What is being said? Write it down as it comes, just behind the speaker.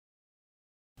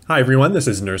Hi everyone, this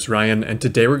is Nurse Ryan, and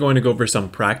today we're going to go over some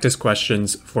practice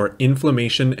questions for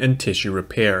inflammation and tissue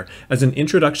repair as an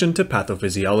introduction to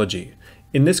pathophysiology.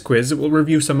 In this quiz, we'll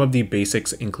review some of the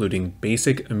basics including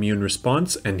basic immune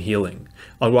response and healing.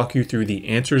 I'll walk you through the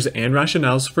answers and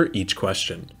rationales for each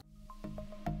question.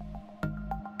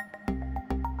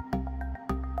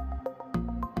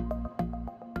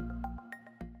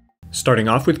 Starting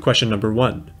off with question number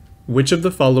 1. Which of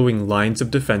the following lines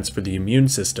of defense for the immune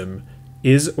system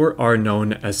is or are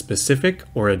known as specific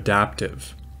or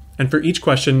adaptive? And for each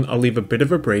question, I'll leave a bit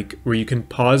of a break where you can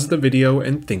pause the video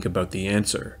and think about the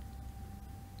answer.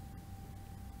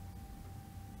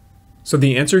 So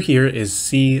the answer here is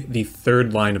C, the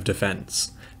third line of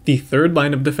defense. The third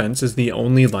line of defense is the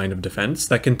only line of defense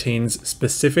that contains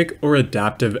specific or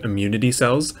adaptive immunity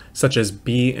cells, such as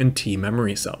B and T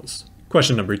memory cells.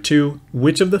 Question number 2,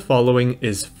 which of the following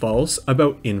is false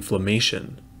about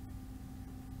inflammation?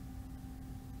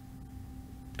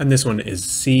 And this one is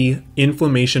C.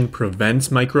 Inflammation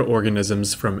prevents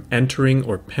microorganisms from entering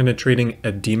or penetrating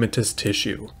edematous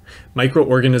tissue.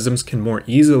 Microorganisms can more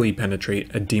easily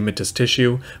penetrate edematous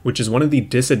tissue, which is one of the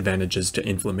disadvantages to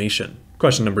inflammation.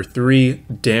 Question number 3.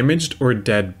 Damaged or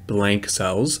dead blank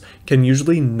cells can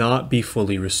usually not be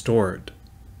fully restored.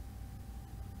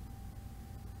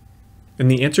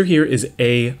 And the answer here is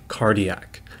A.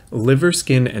 Cardiac. Liver,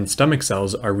 skin, and stomach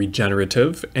cells are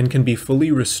regenerative and can be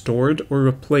fully restored or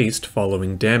replaced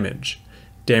following damage.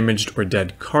 Damaged or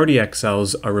dead cardiac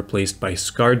cells are replaced by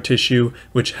scarred tissue,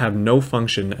 which have no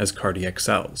function as cardiac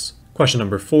cells. Question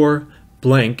number 4.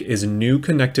 Blank is new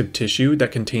connective tissue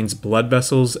that contains blood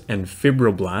vessels and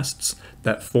fibroblasts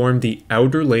that form the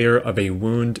outer layer of a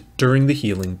wound during the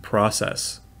healing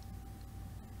process.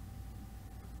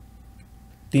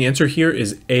 The answer here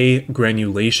is A.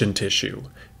 Granulation tissue.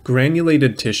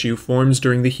 Granulated tissue forms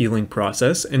during the healing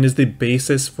process and is the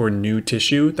basis for new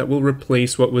tissue that will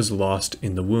replace what was lost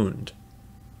in the wound.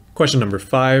 Question number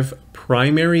 5.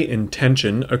 Primary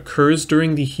intention occurs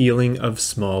during the healing of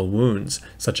small wounds,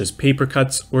 such as paper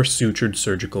cuts or sutured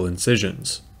surgical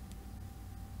incisions.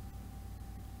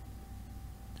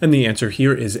 And the answer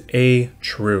here is A.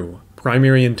 True.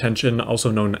 Primary intention, also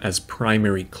known as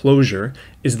primary closure,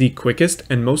 is the quickest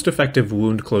and most effective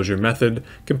wound closure method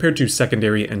compared to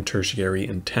secondary and tertiary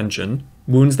intention.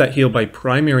 Wounds that heal by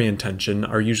primary intention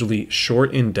are usually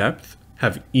short in depth,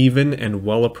 have even and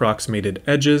well-approximated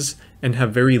edges, and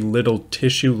have very little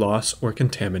tissue loss or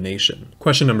contamination.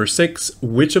 Question number 6.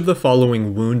 Which of the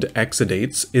following wound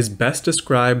exudates is best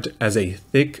described as a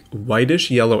thick,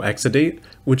 whitish-yellow exudate,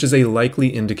 which is a likely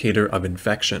indicator of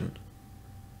infection?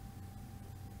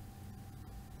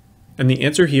 And the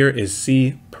answer here is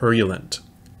C. Purulent.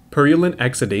 Purulent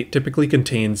exudate typically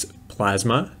contains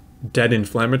plasma, dead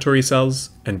inflammatory cells,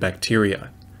 and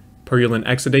bacteria. Purulent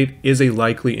exudate is a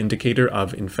likely indicator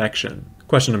of infection.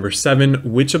 Question number 7.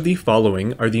 Which of the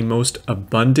following are the most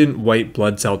abundant white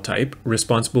blood cell type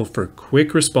responsible for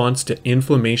quick response to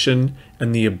inflammation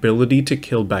and the ability to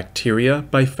kill bacteria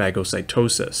by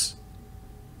phagocytosis?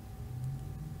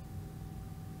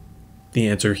 The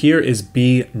answer here is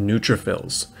B.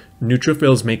 Neutrophils.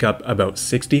 Neutrophils make up about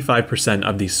 65%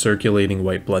 of the circulating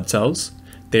white blood cells.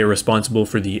 They are responsible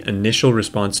for the initial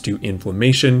response to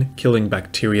inflammation, killing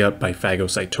bacteria by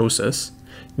phagocytosis.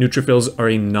 Neutrophils are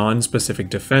a non-specific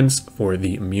defense for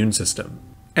the immune system.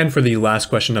 And for the last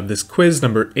question of this quiz,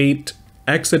 number 8,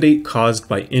 exudate caused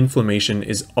by inflammation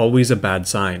is always a bad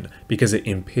sign because it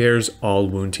impairs all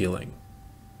wound healing.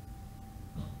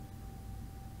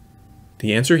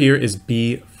 The answer here is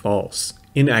B. False.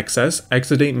 In excess,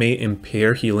 exudate may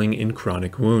impair healing in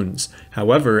chronic wounds.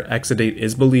 However, exudate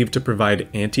is believed to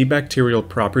provide antibacterial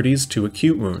properties to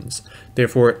acute wounds.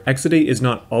 Therefore, exudate is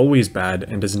not always bad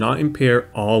and does not impair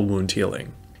all wound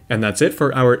healing. And that's it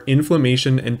for our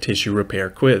inflammation and tissue repair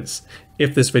quiz.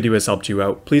 If this video has helped you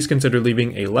out, please consider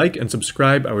leaving a like and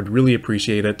subscribe. I would really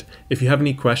appreciate it. If you have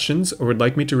any questions or would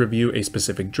like me to review a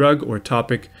specific drug or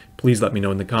topic, please let me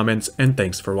know in the comments, and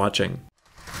thanks for watching.